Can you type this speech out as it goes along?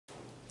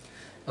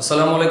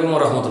আসসালামু আলাইকুম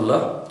ওয়া রাহমাতুল্লাহ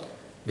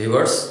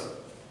ভিউয়ার্স,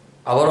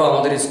 আবারও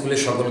আমাদের স্কুলে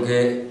সকলকে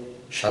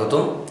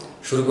স্বাগতম।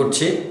 শুরু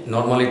করছি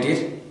নরমালিটির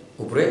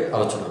উপরে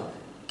আলোচনা।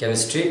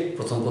 কেমিস্ট্রি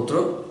প্রথম পত্র,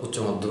 উচ্চ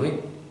মাধ্যমিক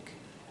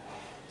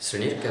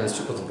শ্রেণীর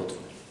কেমিস্ট্রি প্রথম পত্র।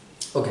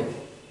 ওকে,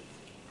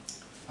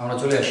 আমরা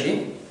চলে আসি।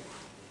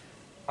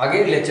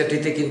 আগের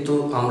লেকচারটিতে কিন্তু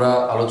আমরা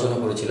আলোচনা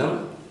করেছিলাম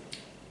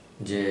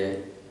যে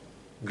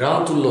গ্রাম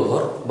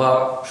তুল্যভর বা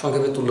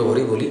সংক্ষেপে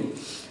তুল্যভরই বলি,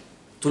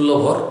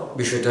 তুল্যভর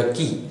বিষয়টা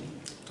কি।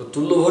 তো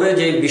তুল্যভরে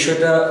যে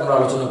বিষয়টা আমরা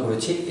আলোচনা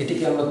করেছি,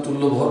 এটিকে আমরা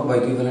তুল্যভর বা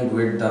ইকুইভ্যালেন্ট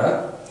ওয়েট দ্বারা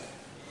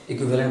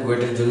ইকুইভ্যালেন্ট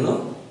ওয়েটের জন্য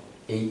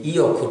এই ই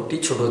অক্ষরটি,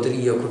 ছোট হাতের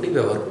ই অক্ষরটি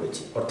ব্যবহার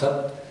করেছি। অর্থাৎ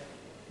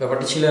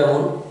ব্যাপারটি ছিল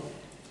এমন,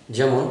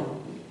 যেমন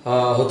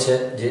হচ্ছে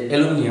যে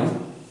অ্যালুমিনিয়াম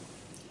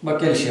বা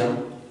ক্যালসিয়াম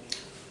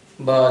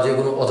বা যে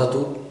কোনো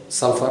অধাতু,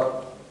 সালফার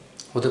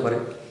হতে পারে।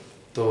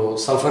 তো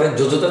সালফারের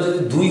যোজ্যতা যদি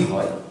 2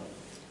 হয়,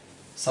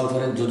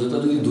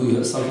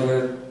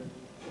 সালফারের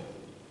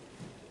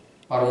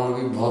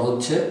পারমাণবিক ভর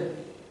হচ্ছে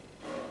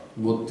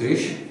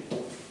 32।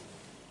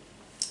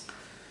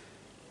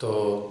 তো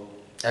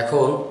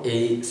এখন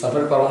এই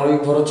সালফারের পারমাণবিক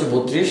ভর হচ্ছে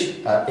 32,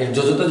 আর এর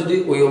যোজ্যতা যদি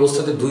ওই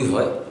অবস্থাতে 2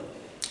 হয়,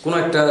 কোনো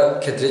একটা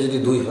ক্ষেত্রে যদি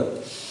 2 হয়,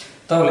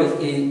 তাহলে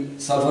এই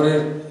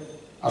সালফারের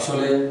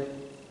আসলে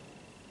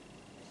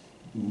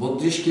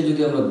 32কে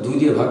যদি আমরা 2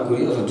 দিয়ে ভাগ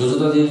করি, অর্থাৎ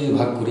যোজ্যতা দিয়ে যদি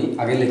ভাগ করি,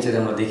 আগের লেকচারে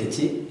আমরা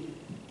দেখেছি,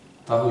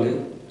 তাহলে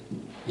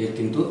এর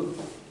কিন্তু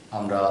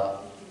আমরা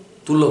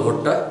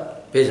তুল্যভরটা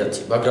পেয়ে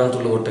যাচ্ছি বা গ্রাম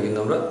তুল্যভরটা কিন্তু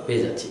আমরা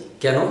পেয়ে যাচ্ছি।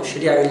 কেন,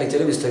 সেটি আগের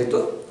লেকচারে বিস্তারিত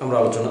আমরা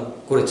আলোচনা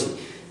করেছি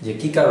যে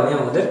কি কারণে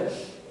আমাদের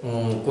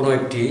কোনো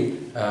একটি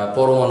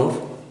পরমাণুর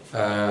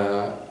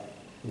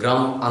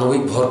গ্রাম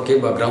আণবিক ভরকে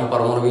বা গ্রাম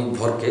পারমাণবিক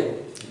ভরকে,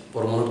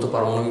 পরমাণুর তো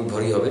পারমাণবিক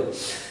ভরই হবে,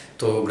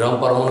 তো গ্রাম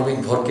পারমাণবিক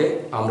ভরকে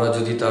আমরা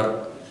যদি তার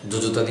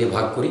যোজ্যতা দিয়ে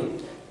ভাগ করি,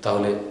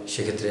 তাহলে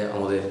সেক্ষেত্রে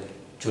আমাদের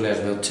চলে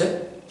আসবে হচ্ছে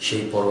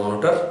সেই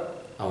পরমাণুটার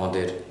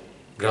আমাদের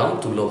গ্রাম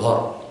তুল্যভর।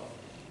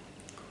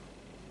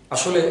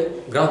 আসলে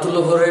গ্রাম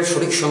তুল্যভরের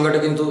সঠিক সংজ্ঞাটা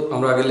কিন্তু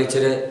আমরা আগের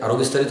লেকচারে আরও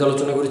বিস্তারিত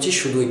আলোচনা করেছি,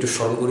 শুধু একটু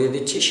স্মরণ করিয়ে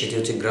দিচ্ছি। সেটি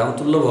হচ্ছে গ্রাম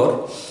তুল্যভর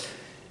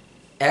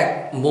 1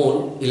 মোল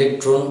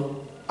ইলেকট্রন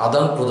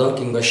আদান প্রদান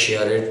কিংবা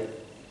শেয়ারের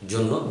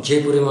জন্য যে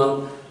পরিমাণ,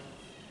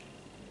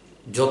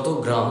 যত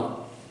গ্রাম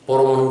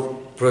পরমাণুর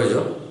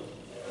প্রয়োজন,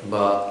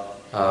 বা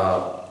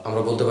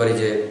আমরা বলতে পারি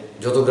যে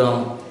যত গ্রাম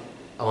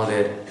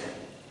আমাদের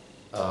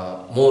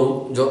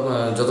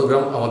যত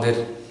গ্রাম আমাদের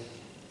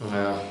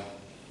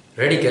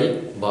রেডিক্যাল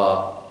বা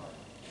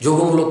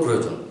যৌগমূলক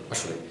প্রয়োজন,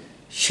 আসলে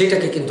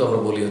সেটাকে কিন্তু আমরা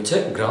বলি হচ্ছে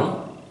গ্রাম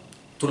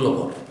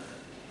তুল্যভর।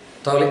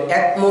 তাহলে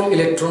 1 মোল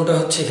ইলেকট্রনটা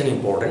হচ্ছে এখানে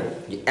ইম্পর্টেন্ট,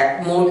 যে 1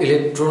 মোল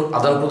ইলেকট্রন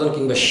আদান প্রদান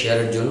কিংবা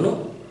শেয়ারের জন্য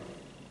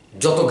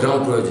যত গ্রাম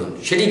প্রয়োজন,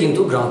 সেটি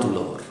কিন্তু গ্রাম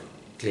তুল্যভর।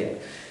 ক্লিয়ার?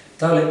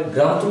 তাহলে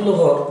গ্রাম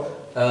তুল্যভর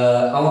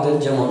আমাদের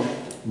যেমন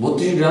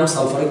 32 গ্রাম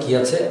সালফারে কি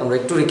আছে, আমরা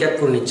একটু রিক্যাপ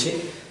করে নিচ্ছি।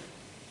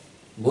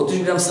 32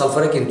 গ্রাম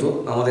সালফারে কিন্তু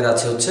আমাদের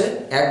আছে হচ্ছে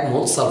 1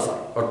 মোল সালফার,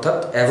 অর্থাৎ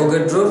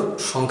অ্যাভোগাড্রোর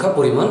সংখ্যা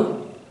পরিমাণ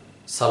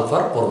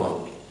সালফার পরমাণু।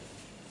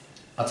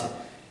 আচ্ছা,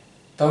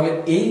 তাহলে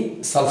এই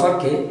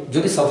সালফারকে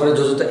যদি সালফারের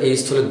যোজ্যতা এই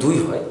স্থলে 2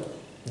 হয়,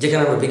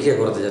 যেখানে আমরা বিক্রিয়া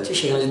করাতে যাচ্ছি,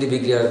 সেখানে যদি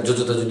বিক্রিয়ার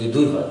যোজ্যতা যদি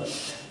 2 হয়,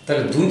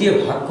 তাহলে 2 দিয়ে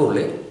ভাগ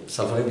করলে,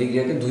 সালফারের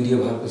বিক্রিয়াকে 2 দিয়ে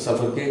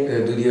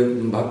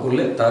ভাগ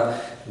করলে তার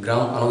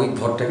গ্রাম আণবিক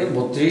ভরটাকে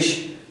 32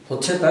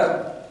 হচ্ছে তার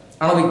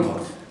আণবিক ভর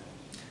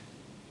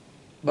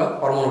বা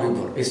পারমাণবিক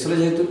ভর। এই স্থলে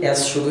যেহেতু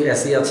শুধু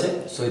এসই আছে,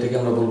 সো এটাকে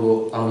আমরা বলবো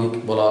আণবিক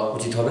বলা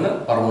উচিত হবে না,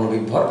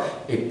 পারমাণবিক ভর।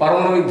 এই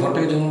পারমাণবিক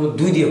ভরটাকে যখন আমরা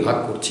 2 দিয়ে ভাগ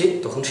করছি,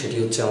 তখন সেটি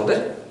হচ্ছে আমাদের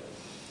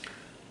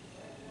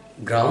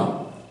গ্রাম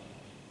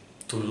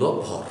তুল্য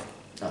ভর।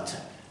 আচ্ছা,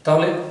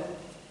 তাহলে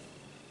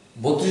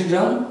 32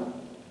 গ্রাম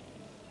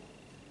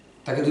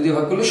তাকে 2 দিয়ে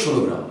ভাগ করলে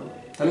 16 গ্রাম,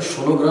 তাহলে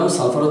 16 গ্রাম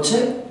সালফার হচ্ছে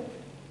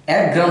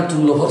 1 গ্রাম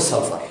তুল্যভর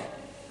সালফার।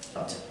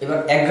 আচ্ছা, এবার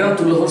 1 গ্রাম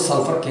তুল্যভর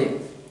সালফারকে,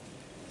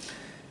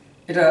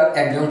 এটা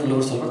 1 গ্রাম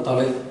তুল্যভর সালফার,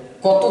 তাহলে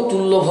কত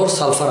তুল্যভর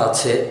সালফার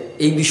আছে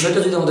এই বিষয়টা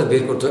যদি আমাদের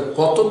বের করতে হয়,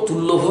 কত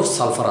তুল্যভর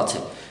সালফার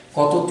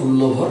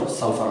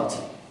আছে,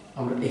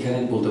 আমরা এখানে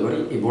বলতে পারি,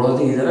 এই বড়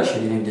হাতের ই দ্বারা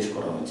সেটি নির্দেশ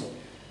করা হয়েছে,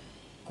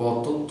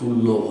 কত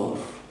তুল্যভর।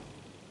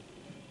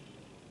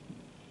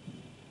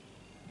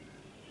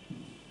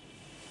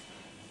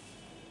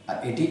 আর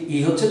এটি ই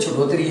হচ্ছে, ছোট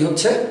হাতের ই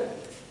হচ্ছে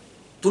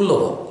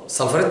তুল্যভর,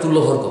 সালফারের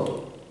তুল্যভর কত।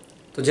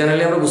 তো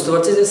জেনারেলি আমরা বুঝতে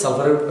পারছি যে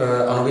সালফারের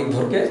আণবিক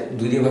ভরকে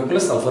 2 দিয়ে ভাগ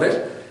করলে সালফারের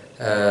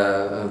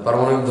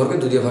পারমাণবিক ভরকে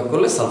 2 দিয়ে ভাগ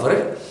করলে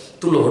সালফারের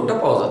তুল্যভরটা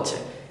পাওয়া যাচ্ছে,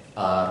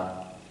 আর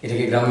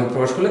এটাকে গ্রামে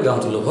প্রকাশ করলে গ্রাম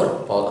তুল্যভর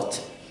পাওয়া যাচ্ছে।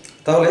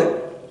 তাহলে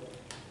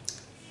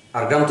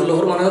আর গ্রাম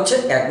তুল্যভর মানে হচ্ছে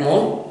 1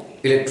 মোল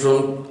ইলেকট্রন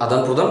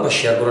আদান প্রদান বা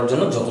শেয়ার করার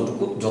জন্য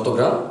যত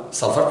গ্রাম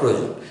সালফার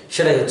প্রয়োজন,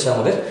 সেটাই হচ্ছে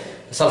আমাদের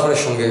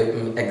সালফারের সঙ্গে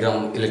 1 গ্রাম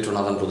ইলেকট্রন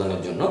আদান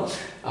প্রদানের জন্য,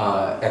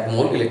 1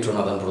 মোল ইলেকট্রন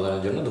আদান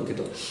প্রদানের জন্য, দুঃখিত,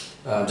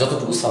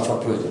 যতটুকু সালফার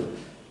প্রয়োজন।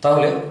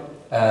 তাহলে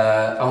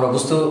আমরা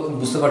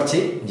বুঝতে পারছি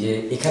যে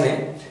এখানে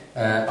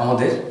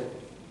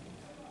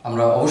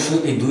আমরা অবশ্যই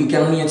এই 2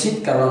 কেন নিয়েছি,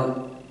 কারণ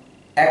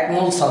 1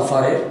 মোল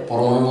সালফারের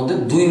পরমাণুর মধ্যে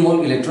 2 মোল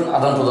ইলেকট্রন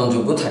আদান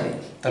প্রদানযোগ্য থাকে।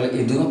 তাহলে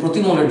এই 2 প্রতি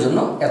মোলের জন্য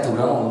এত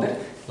গ্রাম আমাদের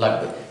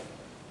লাগবে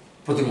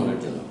প্রতি মোলের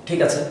জন্য। ঠিক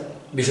আছে,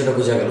 বিষয়টা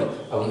বোঝা গেল।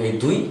 এবং এই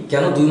 2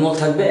 কেন 2 মোল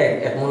থাকবে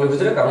 1 মোলের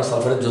ভিতরে, কারণ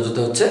সালফারের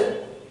যোজ্যতা হচ্ছে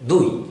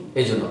 2,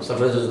 এই জন্য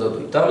সালফারের যোজ্যতা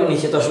 2। তাহলে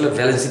নিচে তো আসলে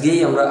ভ্যালেন্সি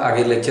দিয়েই আমরা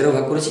আগের লেকচারেও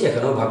ভাগ করেছি,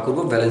 এখানেও ভাগ করব,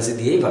 ভ্যালেন্সি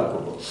দিয়েই ভাগ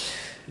করব।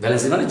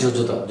 ভ্যালেন্সি মানে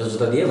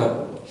যোজ্যতা দিয়ে ভাগ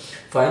করব।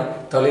 ফাইন,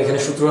 তাহলে এখানে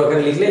সূত্র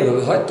আকারে লিখলে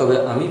এভাবে হয়। তবে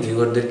আমি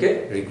ভিউয়ারদেরকে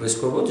রিকোয়েস্ট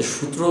করব যে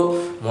সূত্র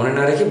মনে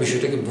না রেখে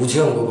বিষয়টাকে বুঝে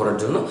অঙ্ক করার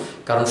জন্য,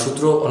 কারণ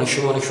সূত্র অনেক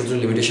সময় অনেক সূত্রের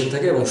লিমিটেশন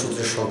থাকে এবং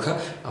সূত্রের সংখ্যা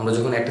আমরা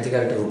যখন একটা থেকে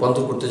আরেকটা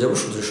রূপান্তর করতে যাব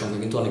সূত্রের সংখ্যা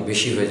কিন্তু অনেক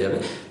বেশি হয়ে যাবে,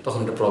 তখন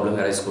একটা প্রবলেম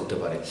অ্যারাইজ করতে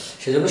পারে।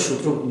 সেজন্য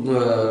সূত্র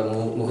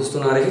মুখস্থ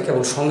না রেখে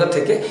কেবল সংজ্ঞা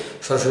থেকে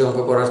সরাসরি অঙ্ক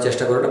করার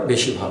চেষ্টা করাটা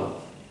বেশি ভালো।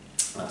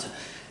 আচ্ছা,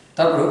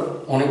 তারপরে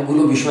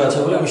অনেকগুলো বিষয় আছে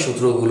বলে আমি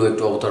সূত্রগুলো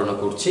একটু অবতারণা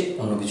করছি,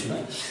 অন্য কিছু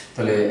নয়।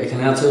 তাহলে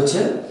এখানে আছে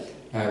হচ্ছে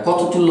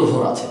কত তুল্য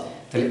ভর আছে,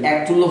 তাহলে 1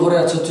 তুল্য ভরে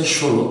আছে হচ্ছে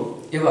 16।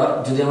 এবার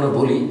যদি আমরা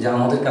বলি যে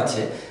আমাদের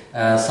কাছে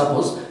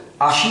সাপোজ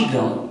 80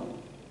 গ্রাম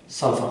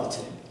সালফার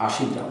আছে,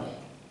 80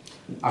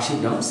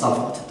 গ্রাম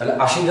সালফার আছে, তাহলে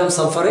 80 গ্রাম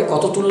সালফারে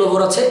কত তুল্য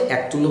ভর আছে?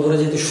 1 তুল্য ভরে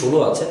যেহেতু 16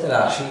 আছে, তাহলে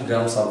 80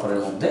 গ্রাম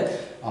সালফারের মধ্যে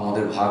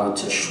আমাদের ভাগ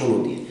হচ্ছে 16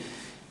 দিয়ে।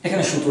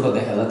 এখানে সূত্রটা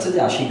দেখা যাচ্ছে যে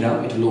 80 গ্রাম,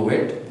 এটা হলো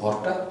ওয়েট,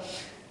 ভরটা।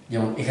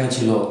 যেমন এখানে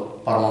ছিল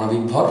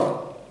পারমাণবিক ভর,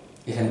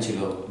 এখানে ছিল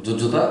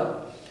যোজ্যতা,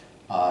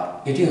 আর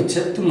এটি হচ্ছে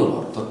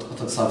তুল্যভর,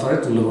 অর্থাৎ সালফারের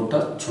তুল্যভরটা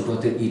ছোট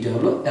হাতের ইটা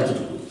হলো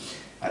এতটুকু।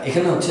 আর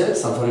এখানে হচ্ছে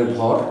সালফারের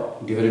ভর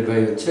ডিভাইডেড বাই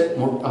হচ্ছে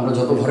মোট আমরা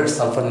যত ভরের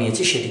সালফার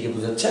নিয়েছি সেটিকে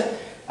বোঝাচ্ছে।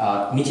 আর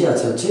নিচে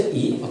আছে হচ্ছে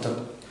ই, অর্থাৎ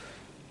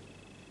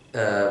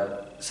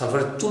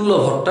সালফারের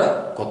তুল্যভরটা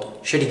কত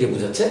সেটিকে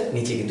বোঝাচ্ছে,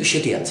 নিচে কিন্তু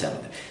সেটি আছে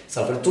আমাদের।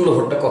 সালফারের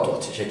তুল্যভরটা কত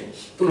আছে সেটি,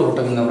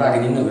 তুল্যভরটা কিন্তু আমরা আগে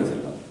নির্ণয় করে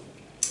ফেললাম।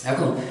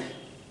 এখন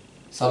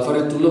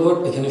সালফারের তুল্যভর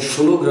এখানে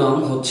 16 গ্রাম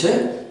হচ্ছে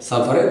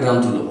সালফারের গ্রাম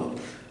তুল্যভর,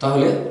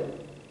 তাহলে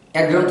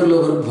 1 গ্রাম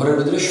তুল্যভরের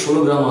ভিতরে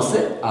 16 গ্রাম আছে।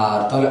 আর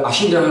তাহলে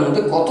 80 গ্রামের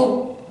মধ্যে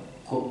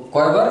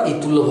কয়বার এই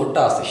তুল্যভরটা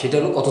আছে সেটা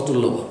হলো কত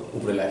তুল্যভর,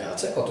 উপরে লেখা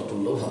আছে কত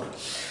তুল্যভর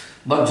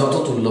বা যত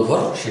তুল্যভর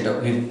সেটা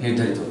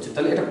নির্ধারিত হচ্ছে।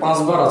 তাহলে এটা 5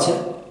 বার আছে,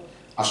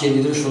 80 এর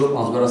ভিতরে 16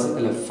 5 বার আছে,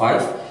 তাহলে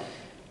 5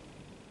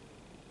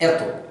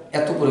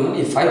 এত পরিমাণ,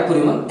 এই 5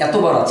 পরিমাণ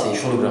এতবার আছে এই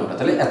 16 গ্রামটা,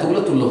 তাহলে এতগুলো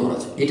তুল্যভর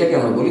আছে। এটাকে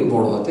আমরা বলি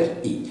বড় হাতের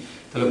ই।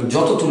 তাহলে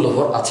যত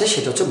তুল্যভর আছে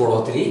সেটা হচ্ছে বড়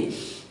হাতের ই,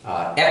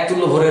 আর 1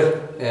 তুল্যভরের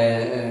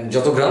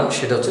যত গ্রাম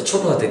সেটা হচ্ছে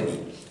ছোট হাতের ই।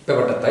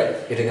 ব্যাপারটা তাই,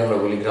 এটাকে আমরা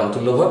বলি গ্রাম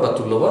তুল্যভর বা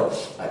তুল্যভর,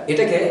 আর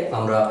এটাকে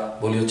আমরা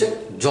বলি হচ্ছে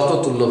যত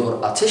তুল্যভর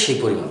আছে সেই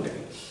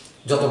পরিমাণটাকে,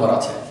 যতবার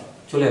আছে।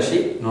 চলে আসি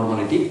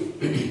নরমালিটি।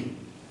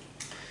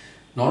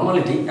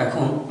 নরমালিটি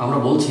এখন আমরা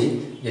বলছি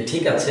যে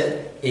ঠিক আছে,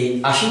 এই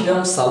 80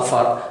 গ্রাম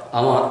সালফার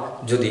আমার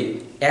যদি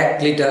 1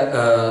 লিটার,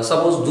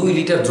 সাপোজ 2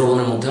 লিটার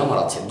দ্রবণের মধ্যে আমার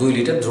আছে, 2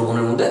 লিটার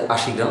দ্রবণের মধ্যে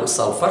 80 গ্রাম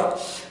সালফার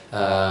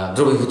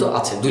দ্রবীভূত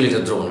আছে 2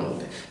 লিটার দ্রবণের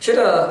মধ্যে।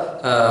 সেটা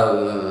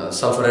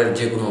সালফারের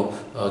যে কোনো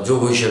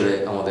যৌগ হিসেবে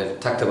আমাদের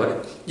থাকতে পারে,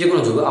 যে কোনো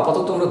যৌগ।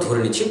 আপাতত আমরা ধরে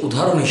নিচ্ছি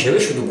উদাহরণ হিসেবে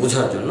শুধু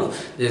বোঝার জন্য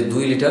যে 2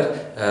 লিটার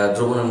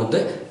দ্রবণের মধ্যে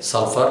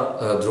সালফার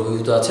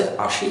দ্রবীভূত আছে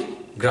 80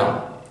 গ্রাম,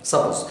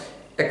 সাপোজ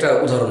একটা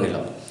উদাহরণ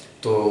নিলাম।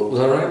 তো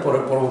উদাহরণের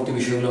পরবর্তী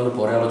বিষয়গুলো আমরা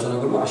পরে আলোচনা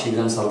করবো। 80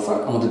 গ্রাম সালফার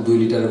আমাদের 2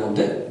 লিটারের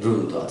মধ্যে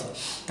দ্রবীভূত আছে,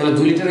 তাহলে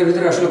 2 লিটারের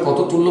ভিতরে আসলে কত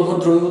তুল্যভর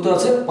দ্রবীভূত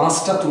আছে?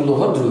 5টা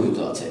তুল্যভর দ্রবীভূত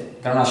আছে,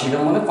 কারণ 80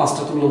 গ্রাম মানে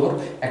 5টা তুল্যভর,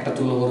 একটা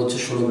তুল্যভর হচ্ছে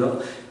 16 গ্রাম।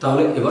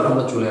 তাহলে এবার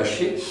আমরা চলে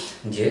আসছি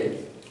যে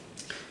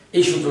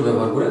এই সূত্র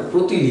ব্যবহার করে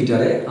প্রতি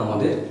লিটারে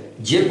আমাদের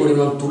যে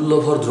পরিমাণ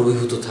তুল্যভর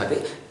দ্রবীভূত থাকে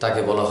তাকে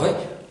বলা হয়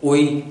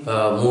ওই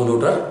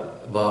মৌলটার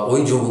বা ওই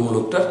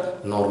যৌগমূলকটার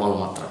নরমাল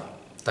মাত্রা,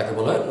 তাকে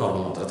বলা হয়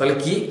নরমাল মাত্রা। তাহলে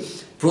কি,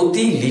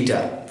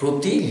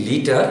 প্রতি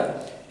লিটার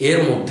এর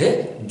মধ্যে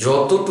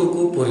যতটুকু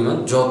পরিমাণ,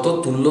 যত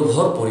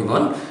তুল্যভর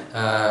পরিমাণ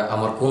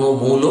আমার কোনো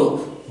মৌল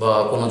বা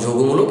কোনো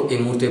যৌগমূলক, এই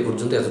মুহূর্তে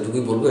পর্যন্ত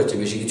এতটুকুই বলবো, এর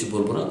চেয়ে বেশি কিছু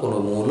বলবো না। কোনো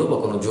মৌল বা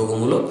কোনো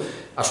যৌগমূলক,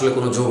 আসলে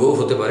কোনো যৌগও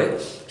হতে পারে,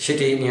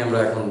 সেটি নিয়ে আমরা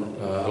এখন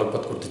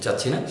আলোকপাত করতে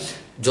চাচ্ছি না।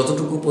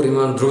 যতটুকু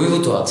পরিমাণ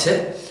দ্রবীভূত আছে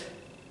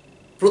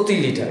প্রতি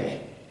লিটারে,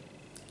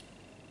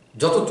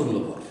 যত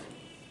তুল্যভর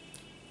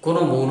কোনো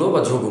মৌল বা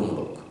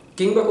যৌগমূলক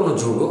কিংবা কোনো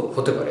যৌগ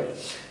হতে পারে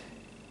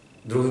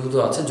দ্রবীভূত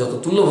আছে, যত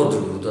তুল্যভর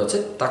দ্রবীভূত আছে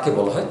তাকে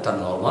বলা হয় তার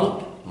নরমাল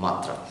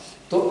মাত্রা।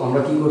 তো আমরা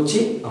কি করছি,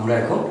 আমরা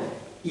এখন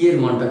ই এর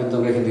মানটা কিন্তু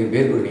আমরা এখান থেকে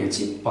বের করে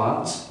নিয়েছি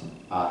 5,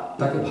 আর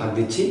তাকে ভাগ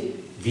দিচ্ছি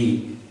ভি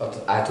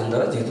অর্থাৎ আয়তন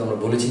দ্বারা। যেহেতু আমরা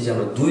বলেছি যে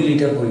আমরা 2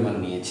 লিটার পরিমাণ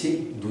নিয়েছি,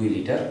 2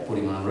 লিটার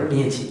পরিমাণ আমরা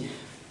নিয়েছি,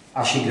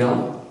 80 গ্রাম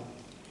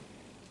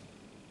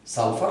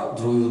সালফার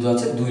দ্রবীভূত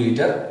আছে 2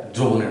 লিটার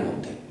দ্রবণের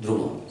মধ্যে,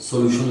 দ্রবণ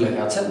সলিউশন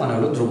লেখা আছে মানে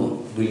হলো দ্রবণ,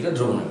 2 লিটার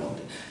দ্রবণের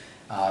মধ্যে।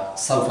 আর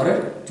সালফারের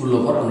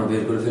তুল্যভর আমরা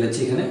বের করে ফেলেছি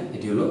এখানে,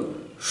 এটি হলো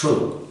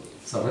 16,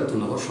 সালফারের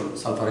তুল্যভর 16।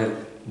 সালফারের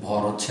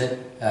ভর হচ্ছে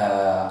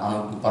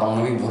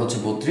পারমাণবিক ভর হচ্ছে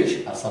 32,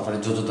 আর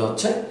সালফারের যোজ্যতা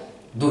হচ্ছে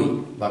 2,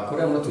 ভাগ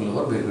করে আমরা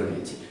তুল্যভর বের করে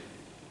নিয়েছি।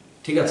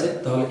 ঠিক আছে,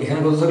 তাহলে এখানে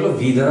কত থাকলো,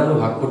 ভি দ্বারা আমরা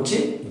ভাগ করছি।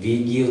 ভি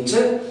কি হচ্ছে,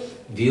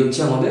 ভি হচ্ছে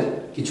আমাদের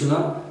কিছু না,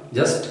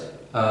 জাস্ট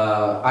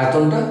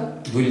আয়তনটা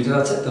 2 লিটার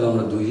আছে, তাহলে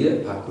আমরা 2 দিয়ে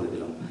ভাগ করে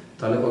দিলাম,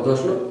 তাহলে কত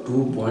আসলো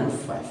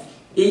 2.5।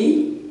 এই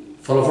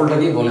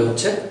ফলাফলটাকেই বলে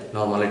হচ্ছে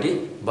নরমালিটি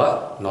বা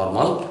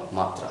নরমাল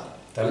মাত্রা।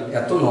 তাহলে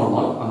এত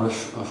নর্মাল আমরা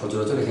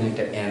সচরাচর এখানে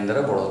একটা এন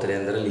দ্বারা বড় হাতের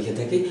এন দ্বারা লিখে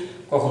থাকি,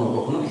 কখনো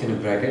কখনো এখানে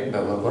ব্র্যাকেট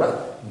ব্যবহার করা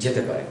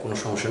যেতে পারে, কোনো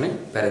সমস্যা নেই,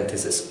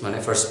 প্যারেন্থেসিস মানে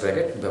ফার্স্ট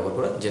ব্র্যাকেট ব্যবহার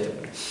করা যেতে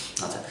পারে।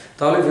 আচ্ছা,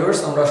 তাহলে ভিউয়ার্স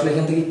আমরা আসলে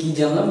এখান থেকে কি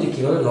জানলাম যে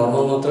কীভাবে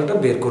নর্মাল মাত্রাটা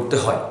বের করতে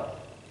হয়।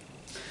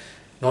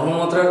 নর্মাল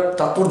মাত্রার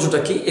তাৎপর্যটা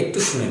কি একটু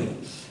শুনে নিই।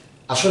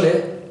 আসলে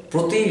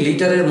প্রতি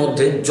লিটারের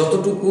মধ্যে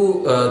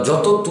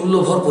যত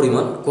তুল্যভর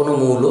পরিমাণ কোনো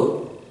মৌল,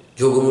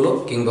 যৌগমূলক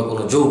কিংবা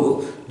কোনো যৌগ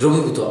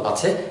দ্রবীভূত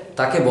আছে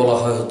তাকে বলা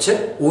হয় হচ্ছে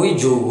ওই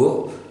যৌগ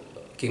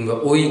কিংবা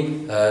ওই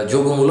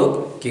যৌগমূলক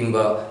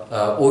কিংবা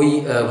ওই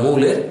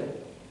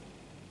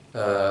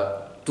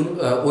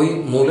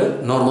মৌলের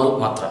নর্মাল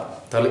মাত্রা।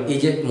 তাহলে এই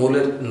যে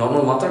মৌলের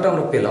নর্মাল মাত্রাটা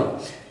আমরা পেলাম,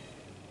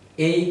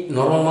 এই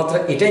নর্মাল মাত্রা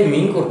এটাই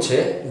মিন করছে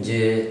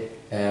যে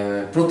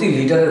প্রতি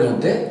লিটারের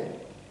মধ্যে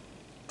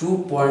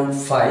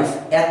 2.5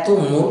 এত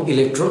মোল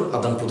ইলেকট্রন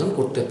আদান প্রদান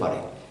করতে পারে।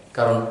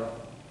 কারণ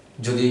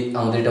যদি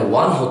আমাদের এটা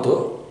 1 হতো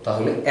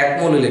তাহলে 1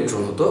 মোল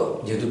ইলেকট্রন হতো,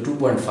 যেহেতু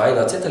 2.5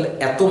 আছে তাহলে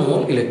এত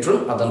মোল ইলেকট্রন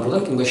আদান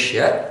প্রদান কিংবা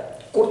শেয়ার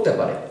করতে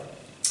পারে।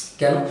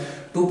 কেন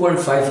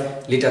 2.5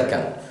 লিটার,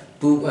 কেন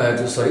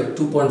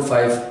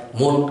 2.5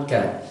 মোল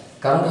কেন?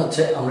 কারণটা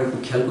হচ্ছে আমরা একটু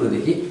খেয়াল করে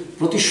দেখি,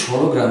 প্রতি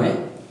 16 গ্রামে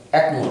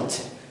 1 মোল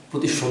আছে,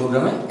 প্রতি 16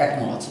 গ্রামে 1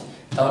 মোল আছে,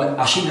 তাহলে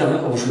 80 গ্রামে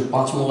অবশ্যই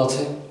 5 মোল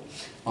আছে,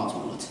 5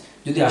 মোল আছে।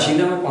 যদি 80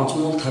 গ্রামে 5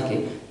 মোল থাকে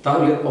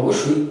তাহলে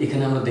অবশ্যই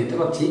এখানে আমরা দেখতে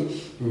পাচ্ছি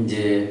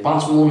যে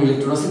 5 মোল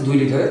ইলেকট্রন আছে 2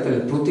 লিটারে, তাহলে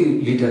প্রতি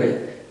লিটারে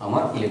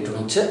আমার ইলেকট্রন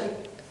হচ্ছে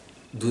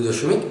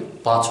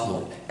 2.5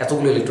 মোল,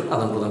 এতগুলো ইলেকট্রন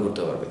আদান প্রদান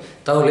করতে পারবে।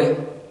 তাহলে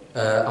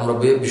আমরা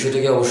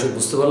বিষয়টাকে অবশ্যই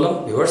বুঝতে পারলাম।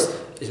 ভিউয়ার্স,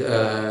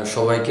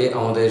 সবাইকে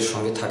আমাদের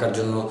সঙ্গে থাকার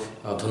জন্য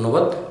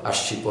ধন্যবাদ।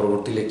 আসছি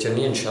পরবর্তী লেকচার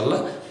নিয়ে ইনশাআল্লাহ।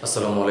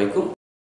 আসসালামু আলাইকুম।